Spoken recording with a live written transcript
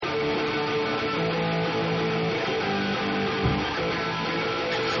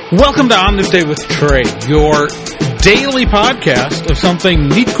Welcome to On This Day with Trae, your daily podcast of something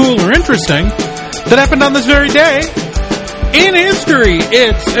neat, cool, or interesting that happened on this very day in history.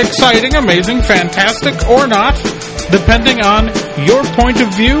 It's exciting, amazing, fantastic, or not, depending on your point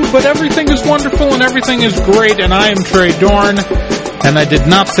of view, but everything is wonderful and everything is great, and I am Trae Dorn, and I did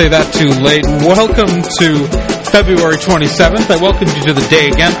not say that too late. Welcome to February 27th. I welcomed you to the day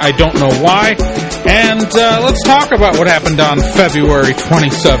again. I don't know why. And let's talk about what happened on February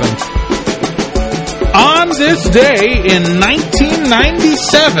 27th. On this day in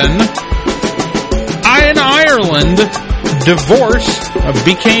 1997, in Ireland, divorce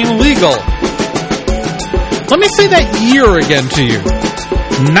became legal. Let me say that year again to you.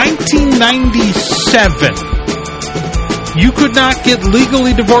 1997. You could not get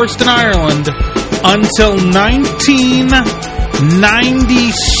legally divorced in Ireland until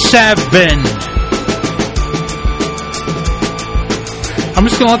 1997. I'm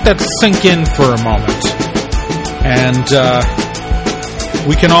just going to let that sink in for a moment. And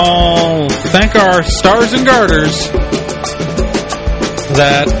we can all thank our stars and garters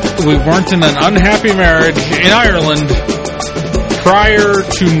that we weren't in an unhappy marriage in Ireland prior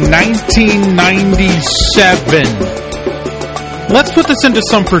to 1997. Let's put this into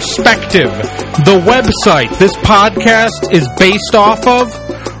some perspective. The website this podcast is based off of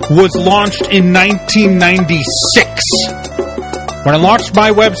was launched in 1996. When I launched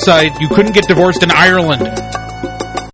my website, you couldn't get divorced in Ireland.